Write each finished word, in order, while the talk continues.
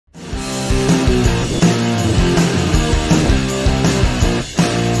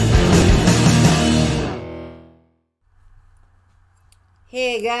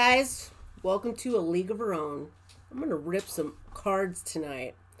Hey guys, welcome to A League of Our Own. I'm gonna rip some cards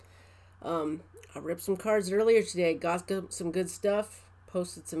tonight. I ripped some cards earlier today, got some good stuff,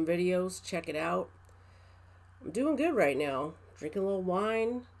 posted some videos, check it out. I'm doing good right now, drinking a little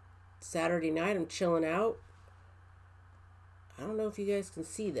wine. Saturday night, I'm chilling out. I don't know if you guys can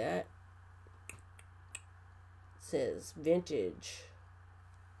see that. It says vintage.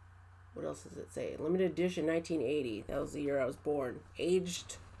 What else does it say? Limited edition 1980. That was the year I was born.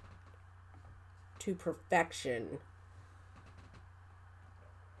 Aged to perfection.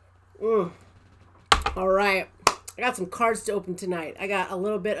 Alright. I got some cards to open tonight. I got a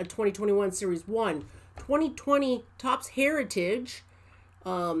little bit of 2021 Series 1. 2020 Topps Heritage.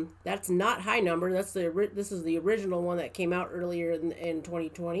 That's not high number. This is the original one that came out earlier in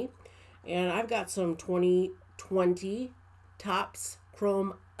 2020. And I've got some 2020 Topps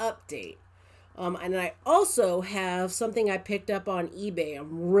Chrome Update. And I also have something I picked up on eBay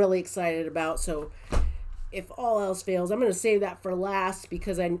I'm really excited about. So if all else fails, I'm going to save that for last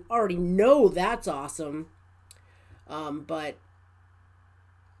because I already know that's awesome. But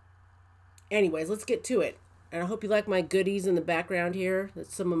anyways, let's get to it. And I hope you like my goodies in the background here.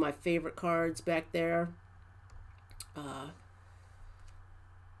 That's some of my favorite cards back there.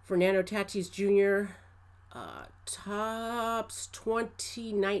 Fernando Tatis Jr., Topps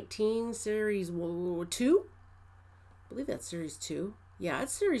 2019 Series 2. I believe that's Series 2. Yeah,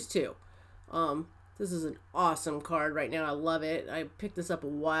 it's Series 2. This is an awesome card right now. I love it. I picked this up a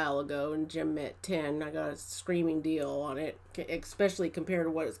while ago in Gem Mint 10. I got a screaming deal on it, especially compared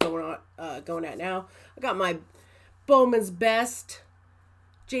to what it's going at now. I got my Bowman's Best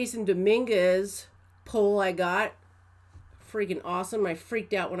Jason Dominguez pull I got. Freaking awesome. I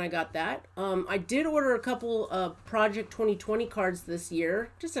freaked out when I got that. I did order a couple of Project 2020 cards this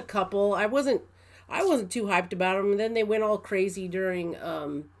year. Just a couple. I wasn't too hyped about them. And then they went all crazy during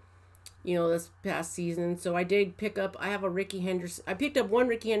this past season. So I did pick up, I have a Ricky Henderson. I picked up one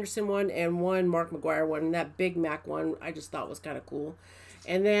Ricky Henderson one and one Mark McGwire one. And that Big Mac one I just thought was kind of cool.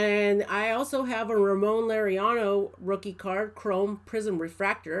 And then I also have a Ramon Laureano rookie card, Chrome Prism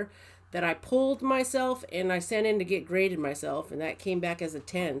Refractor, that I pulled myself and I sent in to get graded myself, and that came back as a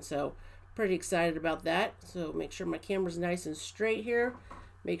 10. So pretty excited about that. So make sure my camera's nice and straight here.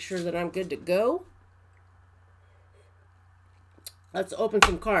 Make sure that I'm good to go. Let's open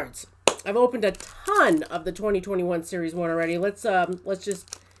some cards. I've opened a ton of the 2021 Series 1 already. Let's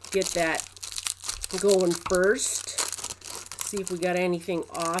just get that going first. See if we got anything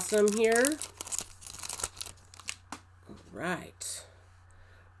awesome here. All right.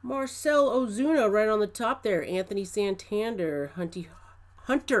 Marcell Ozuna right on the top there. Anthony Santander,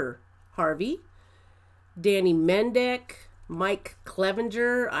 Hunter Harvey, Danny Mendick, Mike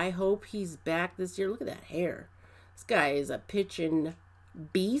Clevenger. I hope he's back this year. Look at that hair. This guy is a pitching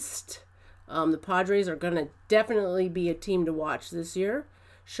beast. The Padres are going to definitely be a team to watch this year.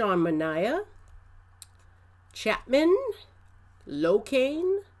 Sean Manaea, Chapman,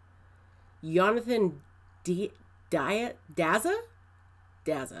 Locane, Jonathan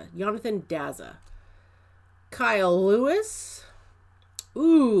Jonathan Daza. Kyle Lewis.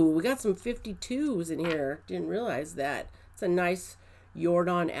 Ooh, we got some 52s in here. Didn't realize that. It's a nice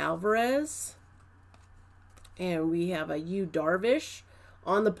Yordan Alvarez. And we have a Yu Darvish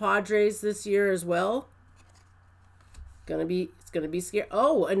on the Padres this year as well. It's gonna be scary.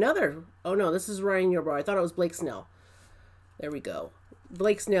 Oh, another. Oh no, this is Ryan Yarbrough. I thought it was Blake Snell. There we go.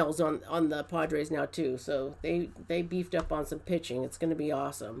 Blake Snell's on the Padres now too, so they beefed up on some pitching. It's going to be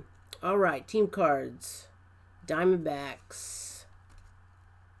awesome. All right, team cards. Diamondbacks.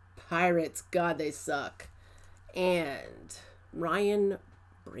 Pirates, God, they suck. And Ryan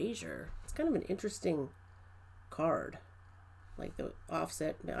Brazier. It's kind of an interesting card. Like the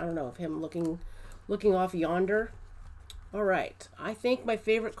offset, I don't know, of him looking off yonder. All right, I think my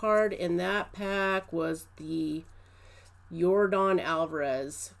favorite card in that pack was the Yordan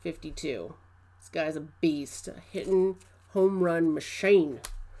Alvarez 52. This guy's a beast, a hitting home run machine.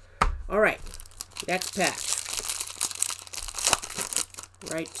 All right, next pack.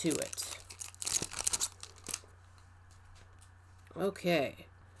 Right to it. Okay,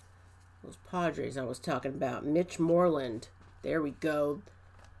 those Padres I was talking about. Mitch Moreland. There we go.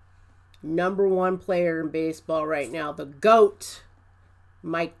 #1 player in baseball right now. The GOAT,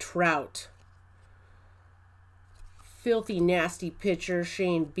 Mike Trout. Filthy, nasty pitcher,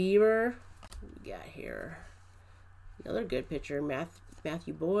 Shane Bieber. What we got here? Another good pitcher,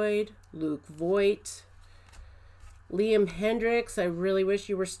 Matthew Boyd, Luke Voigt, Liam Hendriks. I really wish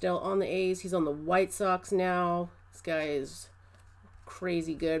you were still on the A's. He's on the White Sox now. This guy is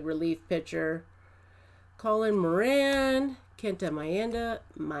crazy good relief pitcher. Colin Moran, Kenta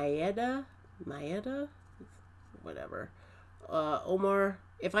Maeda, whatever. Omar,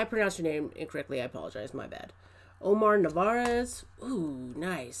 if I pronounce your name incorrectly, I apologize, my bad. Omar Navarez, ooh,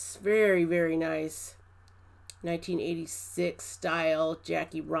 nice, very, very nice. 1986 style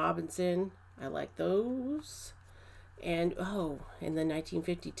Jackie Robinson, I like those. And, oh, and then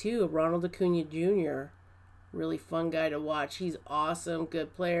 1952, Ronald Acuna Jr., really fun guy to watch. He's awesome,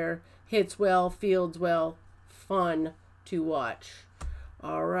 good player, hits well, fields well, fun to watch.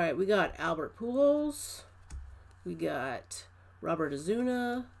 All right, we got Albert Pujols. We got Robert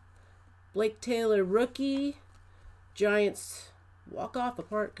Ozuna. Blake Taylor, rookie. Giants walk-off,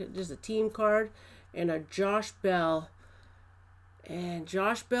 just a team card. And a Josh Bell. And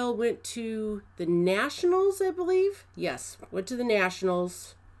Josh Bell went to the Nationals, I believe. Yes, went to the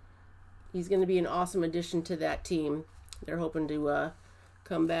Nationals. He's going to be an awesome addition to that team. They're hoping to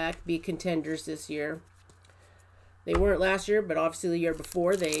come back, be contenders this year. They weren't last year, but obviously the year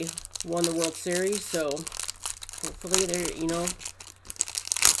before they won the World Series. So hopefully they're, you know,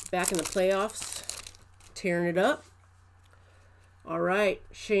 back in the playoffs, tearing it up. All right,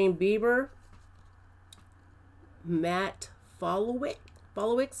 Shane Bieber, Matt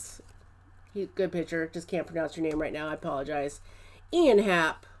Followicz. He's a good pitcher. Just can't pronounce your name right now. I apologize. Ian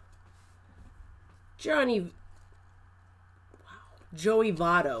Happ. Joey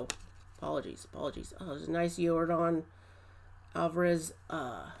Votto. Apologies. Oh, there's a nice Yordan Alvarez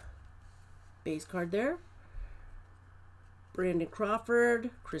base card there. Brandon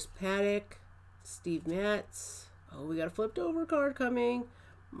Crawford, Chris Paddock, Steve Matz. Oh, we got a flipped over card coming.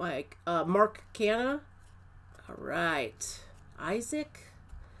 Mark Canha. All right. Isaac.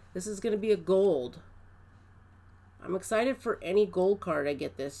 This is going to be a gold. I'm excited for any gold card I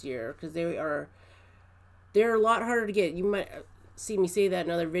get this year because they're a lot harder to get. You might see me say that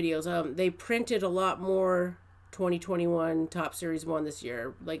in other videos. They printed a lot more 2021 Top Series 1 this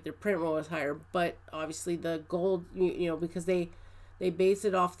year. Like their print run was higher, but obviously the gold, you know, because they base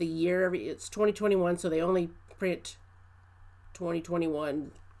it off the year. It's 2021, so they only print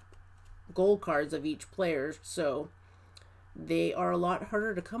 2021 gold cards of each player. So they are a lot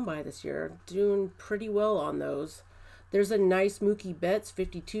harder to come by this year. Doing pretty well on those. There's a nice Mookie Betts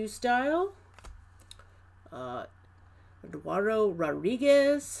 52 style. Eduardo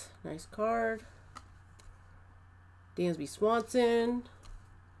Rodriguez, nice card. Dansby Swanson,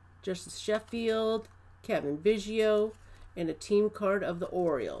 Justice Sheffield, Kevin Biggio, and a team card of the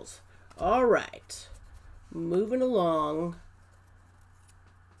Orioles. All right, moving along.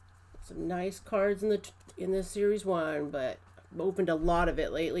 Some nice cards in the Series 1, but I've opened a lot of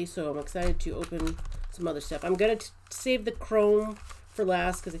it lately, so I'm excited to open some other stuff. I'm going to save the Chrome for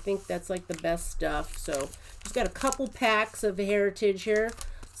last because I think that's like the best stuff. So just got a couple packs of Heritage here.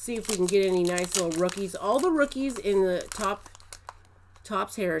 See if we can get any nice little rookies. All the rookies in the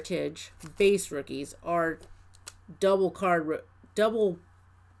Topps Heritage base rookies are double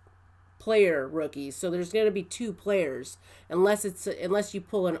player rookies. So there's going to be 2 players unless you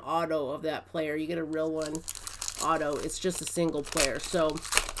pull an auto of that player. You get a real one auto. It's just a single player. So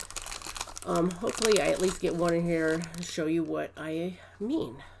hopefully I at least get one in here to show you what I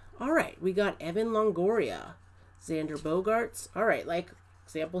mean. All right, we got Evan Longoria, Xander Bogaerts. All right, like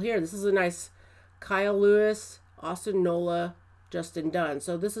example here, this is a nice Kyle Lewis, Austin Nola, Justin Dunn.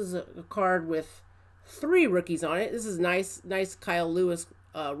 So this is a card with 3 rookies on it. This is nice Kyle Lewis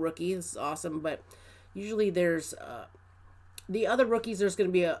rookie. This is awesome, but usually there's the other rookies, there's going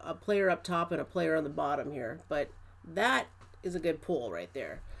to be a player up top and a player on the bottom here, but that is a good pull right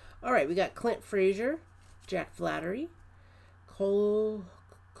there. All right, we got Clint Frazier, Jack Flaherty, Cole.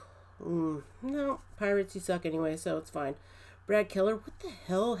 No, Pirates, you suck anyway, so it's fine. Brad Keller. What the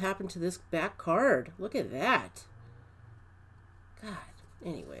hell happened to this back card? Look at that. God.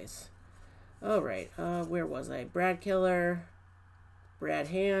 Anyways. All right. Where was I? Brad Keller, Brad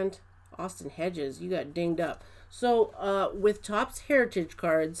Hand, Austin Hedges. You got dinged up. So with Topps Heritage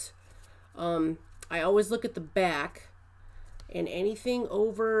cards, I always look at the back. And anything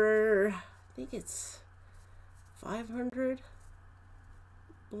over, I think it's 500,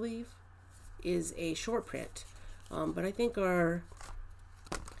 I believe, is a short print. But I think our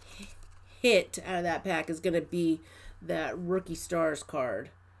hit out of that pack is going to be that Rookie Stars card.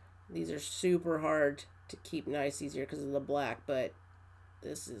 These are super hard to keep nice easier because of the black, but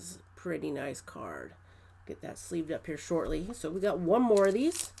this is a pretty nice card. Get that sleeved up here shortly. So we got one more of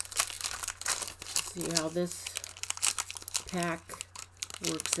these. Let's see how this pack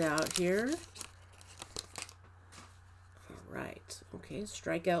works out here. All right. Okay,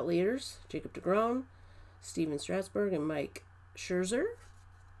 strikeout leaders: Jacob deGrom, Steven Strasburg, and Mike Scherzer.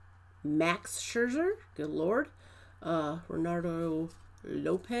 Max Scherzer, good lord. Ronaldo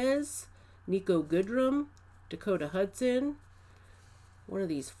Lopez, Nico Goodrum, Dakota Hudson. One of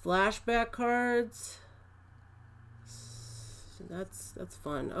these flashback cards. That's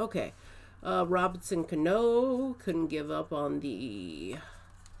fun. Okay. Robinson Cano, couldn't give up on the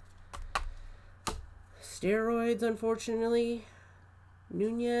steroids, unfortunately.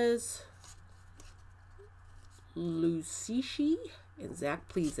 Nunez, Lucici, and Zach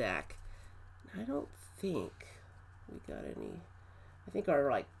Plezak. I don't think we got any. I think our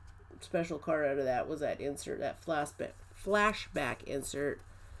like special card out of that was that insert, that flashback insert.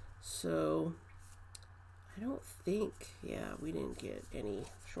 So I don't think, yeah, we didn't get any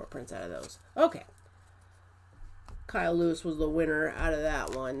short prints out of those. Okay. Kyle Lewis was the winner out of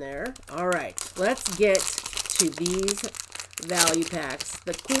that one there. All right, let's get to these value packs.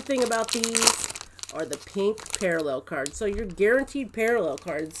 The cool thing about these are the pink parallel cards. So you're guaranteed parallel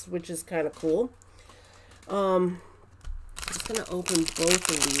cards, which is kind of cool. I'm just going to open both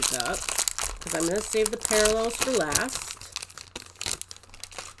of these up because I'm going to save the parallels for last.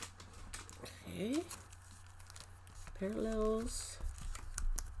 Okay. Parallels.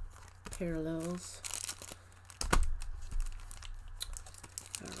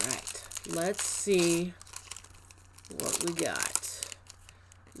 All right. Let's see what we got.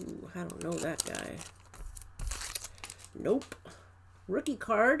 Ooh, I don't know that guy. Nope. Rookie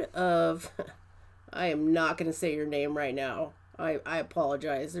card of... I am not going to say your name right now. I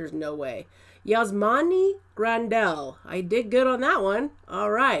apologize. There's no way. Yasmani Grandel. I did good on that one. All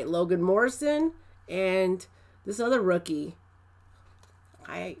right. Logan Morrison and this other rookie.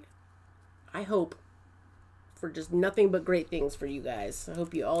 I hope for just nothing but great things for you guys. I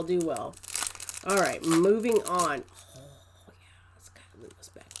hope you all do well. All right. Moving on. Oh, yeah. It's got Lewis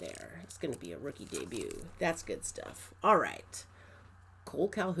back there. It's going to be a rookie debut. That's good stuff. All right. Cole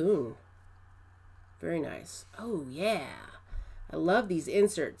Calhoun. Very nice. Oh, yeah. I love these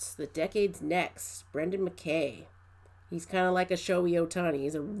inserts. The Decade's Next. Brendan McKay. He's kind of like a Shohei Ohtani.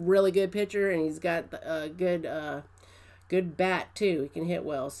 He's a really good pitcher, and he's got a good bat, too. He can hit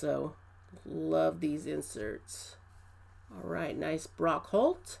well, so love these inserts. All right, nice Brock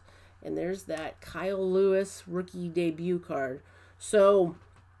Holt. And there's that Kyle Lewis rookie debut card. So,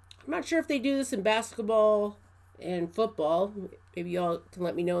 I'm not sure if they do this in basketball and football. Maybe y'all can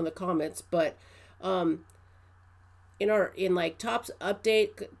let me know in the comments, but... in like Topps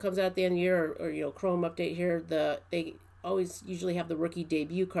update comes out at the end of the year, or you know, Chrome update here, they always usually have the rookie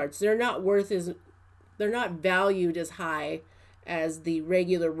debut cards. They're not valued as high as the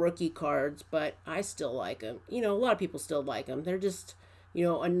regular rookie cards, but I still like them. You know, a lot of people still like them. They're just, you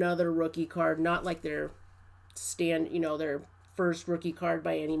know, another rookie card, not like their their first rookie card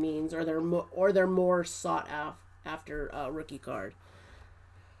by any means, or their more sought after rookie card.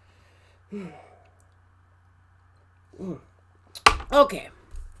 Okay,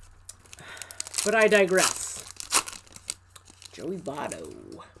 but I digress. Joey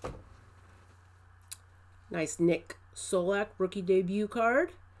Votto. Nice Nick Solak rookie debut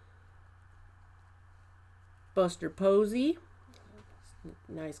card. Buster Posey.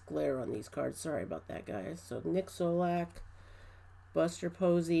 Nice glare on these cards. Sorry about that, guys. So Nick Solak, Buster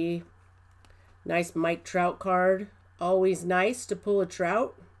Posey. Nice Mike Trout card. Always nice to pull a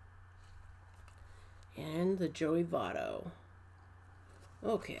Trout. And the Joey Votto.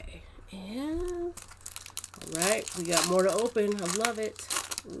 Okay. And, all right, we got more to open. I love it.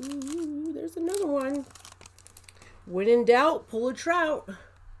 Ooh, there's another one. When in doubt, pull a Trout.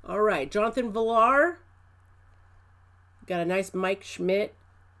 All right, Jonathan Villar. Got a nice Mike Schmidt,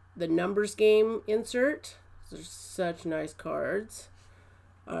 the numbers game insert. Those are such nice cards.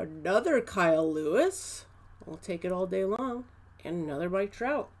 Another Kyle Lewis. I'll take it all day long. And another Mike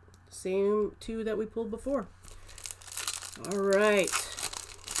Trout. Same two that we pulled before. All right.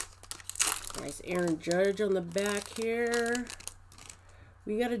 Nice Aaron Judge on the back here.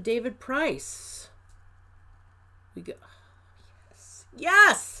 We got a David Price. We got, yes.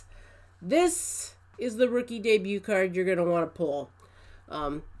 Yes! This is the rookie debut card you're going to want to pull.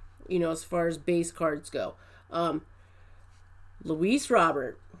 You know, as far as base cards go. Luis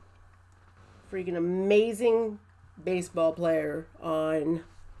Robert. Freaking amazing baseball player on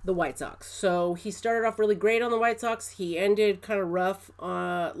the White Sox. So he started off really great on the White Sox. He ended kind of rough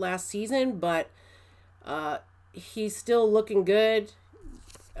last season, but he's still looking good.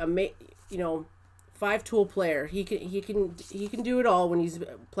 You know, 5-tool player. He can do it all when he's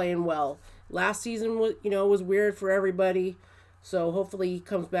playing well. Last season was weird for everybody. So hopefully he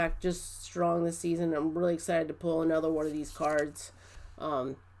comes back just strong this season. I'm really excited to pull another one of these cards.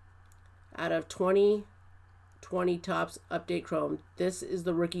 Out of 20 20 Topps Update Chrome. This is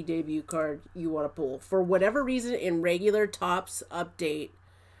the rookie debut card you want to pull. For whatever reason, in regular Topps Update,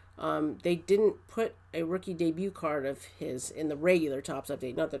 they didn't put a rookie debut card of his in the regular Topps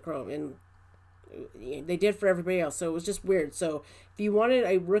Update, not the Chrome. And they did for everybody else, so it was just weird. So if you wanted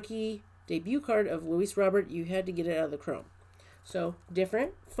a rookie debut card of Luis Robert, you had to get it out of the Chrome. So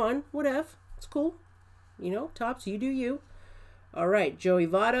different, fun, whatever. It's cool. You know, Topps, you do you. All right, Joey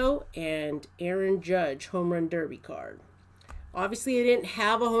Votto and Aaron Judge home run derby card. Obviously, they didn't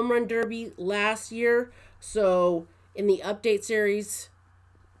have a home run derby last year, so in the update series,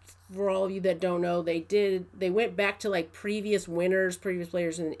 for all of you that don't know, they went back to like previous winners, previous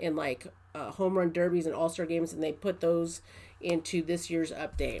players in like home run derbies and all-star games, and they put those into this year's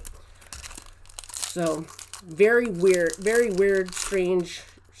update. So very weird,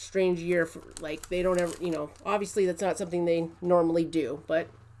 strange year. For, like, they don't ever, you know, obviously that's not something they normally do, but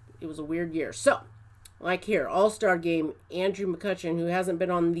it was a weird year. So like here, all-star game, Andrew McCutchen, who hasn't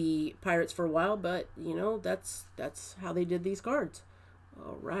been on the Pirates for a while, but you know, that's how they did these cards.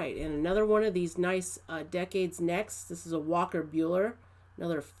 All right, and another one of these nice Decades Next. This is a Walker Buehler,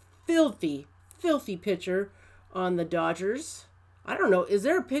 another filthy pitcher on the Dodgers. I don't know, is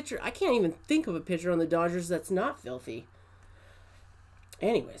there a pitcher? I can't even think of a pitcher on the Dodgers that's not filthy.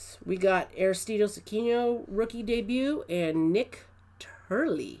 Anyways, we got Aristides Aquino rookie debut and Nick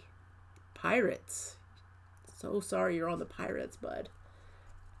Turley, Pirates. So sorry you're on the Pirates, bud.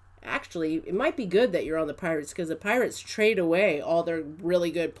 Actually, it might be good that you're on the Pirates because the Pirates trade away all their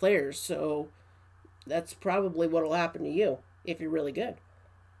really good players. So that's probably what will happen to you if you're really good.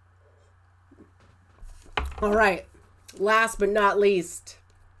 All right. Last but not least,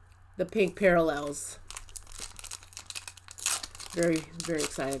 the pink parallels. Very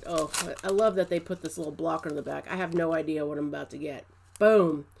excited. Oh, I love that they put this little blocker in the back. I have no idea what I'm about to get.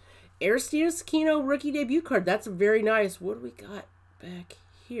 Boom. Aristides Aquino rookie debut card. That's very nice. What do we got back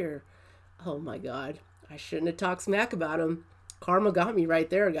here? Oh my God. I shouldn't have talked smack about him. Karma got me right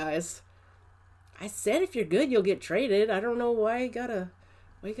there, guys. I said if you're good, you'll get traded. I don't know why you gotta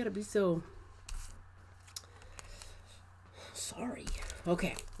be so sorry.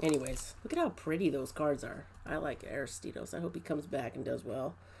 Okay, anyways, look at how pretty those cards are. I like Aristides. I hope he comes back and does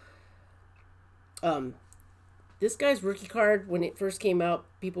well. This guy's rookie card, when it first came out,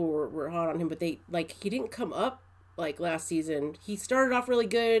 people were hot on him, but he didn't come up like last season. He started off really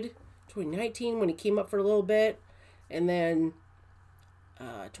good 2019 when he came up for a little bit, and then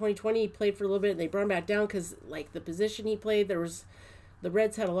 2020 he played for a little bit, and they brought him back down because like the position he played, the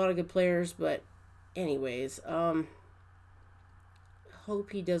Reds had a lot of good players, but anyways,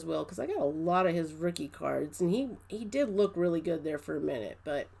 hope he does well because I got a lot of his rookie cards, and he did look really good there for a minute.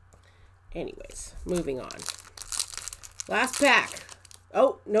 But anyways, moving on. Last pack.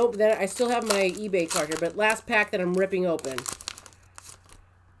 Oh, nope, then I still have my eBay card here, but last pack that I'm ripping open.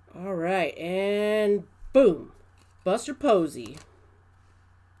 All right, and boom. Buster Posey.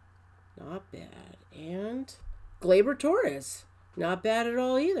 Not bad. And Gleyber Torres. Not bad at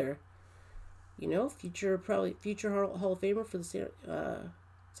all either. You know, future Hall of Famer for the San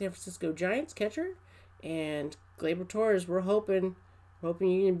Francisco Giants catcher. And Gleyber Torres, we're hoping you're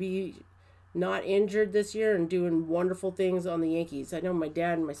going to be not injured this year and doing wonderful things on the Yankees. I know my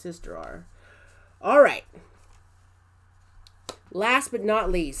dad and my sister are. All right. Last but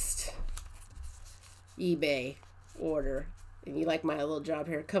not least, eBay order. And you like my little job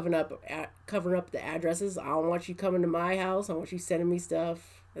here, covering up the addresses. I don't want you coming to my house. I want you sending me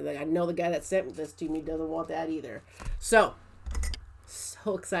stuff. And I know the guy that sent this to me doesn't want that either. So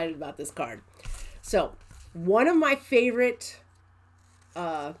excited about this card. So, one of my favorite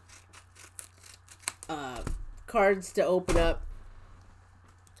cards to open up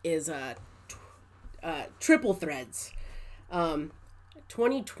is Triple Threads.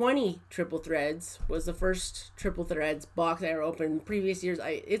 2020 Triple Threads was the first Triple Threads box I ever opened. Previous years,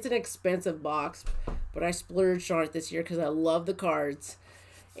 it's an expensive box, but I splurged on it this year because I love the cards.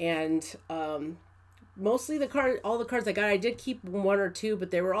 And mostly all the cards I got, I did keep one or two,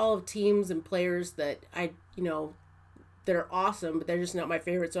 but they were all of teams and players that that are awesome, but they're just not my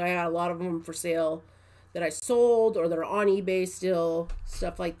favorite. So I had a lot of them for sale that I sold, or they're on eBay still,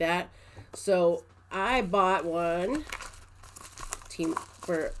 stuff like that. So I bought one team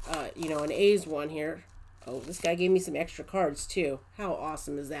for an A's one here. Oh, this guy gave me some extra cards too. How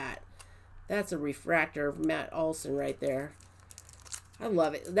awesome is that? That's a refractor of Matt Olson right there. I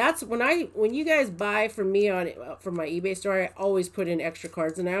love it. That's when you guys buy from me from my eBay store, I always put in extra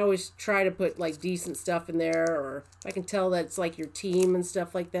cards, and I always try to put like decent stuff in there, or I can tell that it's like your team and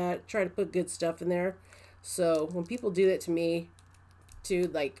stuff like that. Try to put good stuff in there. So when people do that to me too,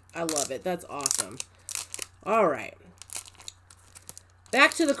 like, I love it. That's awesome. All right.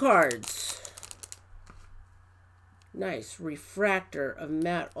 Back to the cards. Nice refractor of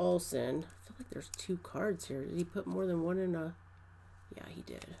Matt Olson. I feel like there's 2 cards here. Did he put more than one in a... Yeah, he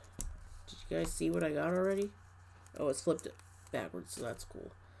did. Did you guys see what I got already? Oh, it's flipped it backwards, so that's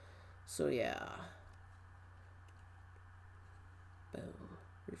cool. So, yeah. Boom.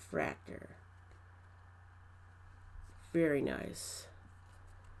 Refractor. Very nice.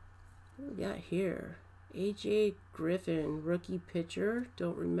 What do we got here? AJ Griffin, rookie pitcher.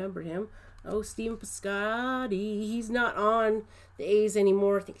 Don't remember him. Oh, Steven Piscotty. He's not on the A's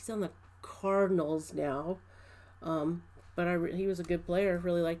anymore. I think he's on the Cardinals now. But he was a good player.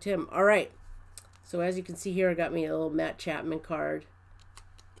 Really liked him. All right. So as you can see here, I got me a little Matt Chapman card.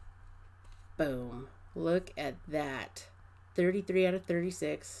 Boom. Look at that. 33 out of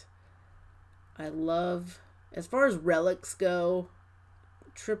 36. I love, as far as relics go,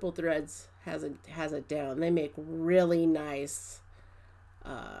 Triple Threads has it down. They make really nice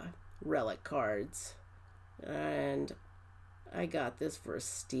relic cards. And I got this for a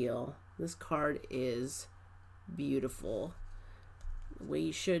steal. This card is beautiful. The way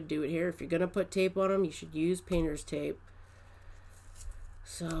you should do it here, if you're going to put tape on them, you should use painter's tape.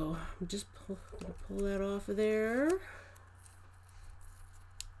 So I'm just going to pull that off of there.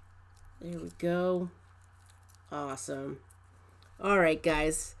 There we go. Awesome. All right,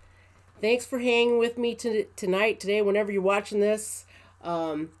 guys. Thanks for hanging with me today, whenever you're watching this.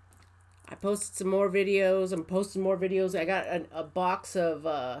 I posted some more videos. I'm posting more videos. I got a box of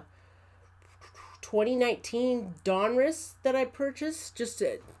 2019 Donruss that I purchased just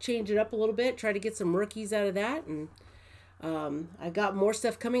to change it up a little bit, try to get some rookies out of that. And I got more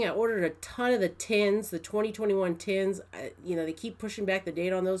stuff coming. I ordered a ton of the tins, the 2021 tins. They keep pushing back the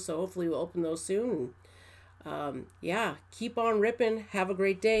date on those, so hopefully we'll open those soon. And yeah, keep on ripping. Have a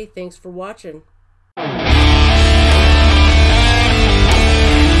great day. Thanks for watching.